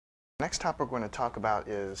Next topic we're going to talk about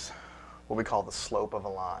is what we call the slope of a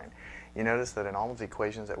line. You notice that in all of the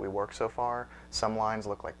equations that we worked so far, some lines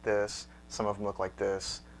look like this, some of them look like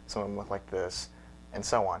this, some of them look like this, and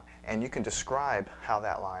so on. And you can describe how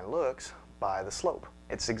that line looks by the slope.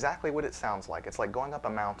 It's exactly what it sounds like. It's like going up a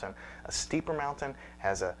mountain. A steeper mountain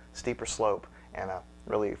has a steeper slope, and a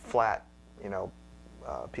really flat,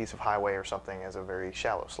 piece of highway or something has a very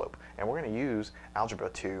shallow slope. And we're going to use algebra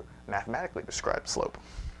to mathematically describe slope.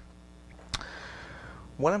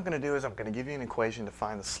 What I'm going to do is I'm going to give you an equation to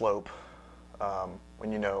find the slope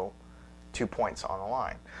when you know 2 points on a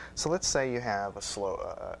line. So let's say you have a slope,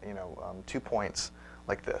 2 points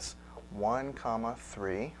like this. 1,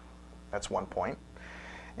 3, that's 1 point,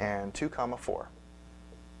 and 2, 4.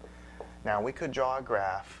 Now we could draw a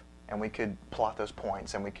graph and we could plot those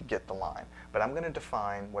points and we could get the line. But I'm going to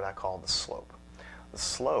define what I call the slope. The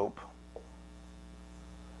slope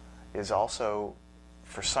is also,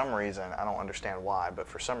 for some reason, I don't understand why, but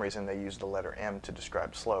for some reason they use the letter M to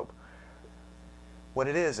describe slope. What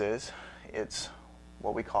it is it's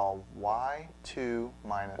what we call y2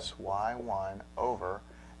 minus y1 over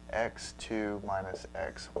x2 minus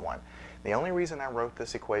x1. The only reason I wrote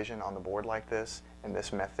this equation on the board like this, in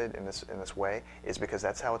this method, in this way, is because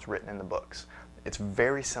that's how it's written in the books. It's a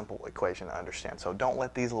very simple equation to understand, so don't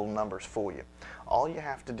let these little numbers fool you. All you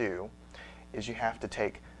have to do is you have to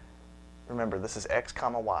take, remember this is x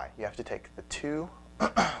comma y, you have to take the two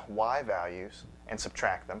y values and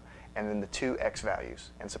subtract them, and then the two x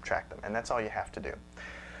values and subtract them, and that's all you have to do.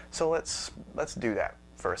 So let's do that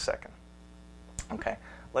for a second. Okay,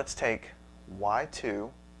 let's take y2,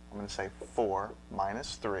 I'm going to say 4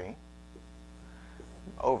 minus 3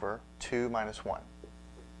 over 2 minus 1.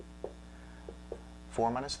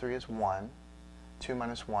 4 minus 3 is 1, 2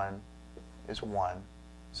 minus 1 is 1,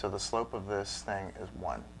 so the slope of this thing is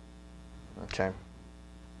 1. Okay,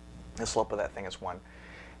 the slope of that thing is 1.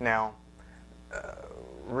 Now,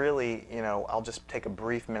 really, I'll just take a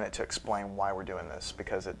brief minute to explain why we're doing this,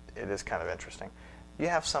 because it is kind of interesting. You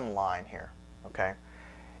have some line here, okay?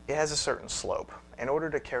 It has a certain slope. In order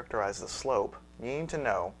to characterize the slope, you need to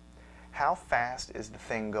know how fast is the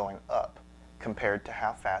thing going up compared to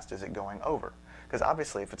how fast is it going over. Because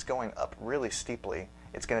obviously, if it's going up really steeply,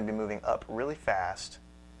 it's going to be moving up really fast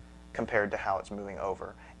compared to how it's moving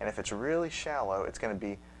over. And if it's really shallow, it's going to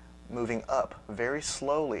be moving up very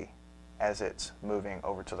slowly as it's moving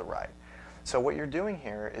over to the right. So what you're doing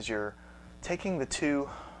here is you're taking the two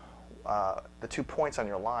points on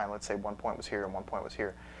your line. Let's say 1 point was here and 1 point was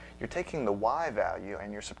here. You're taking the y value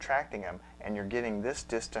and you're subtracting them, and you're getting this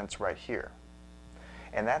distance right here.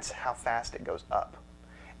 And that's how fast it goes up.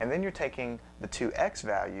 And then you're taking the two x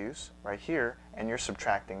values right here and you're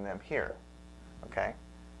subtracting them here. Okay?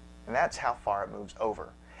 And that's how far it moves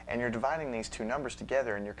over. And you're dividing these two numbers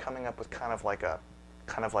together, and you're coming up with kind of like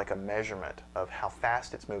a measurement of how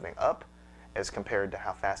fast it's moving up as compared to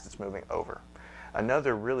how fast it's moving over.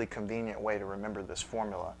 Another really convenient way to remember this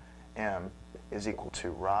formula, M is equal to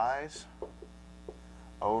rise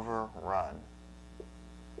over run.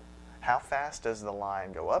 How fast does the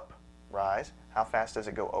line go up, rise? How fast does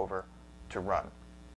it go over, to run?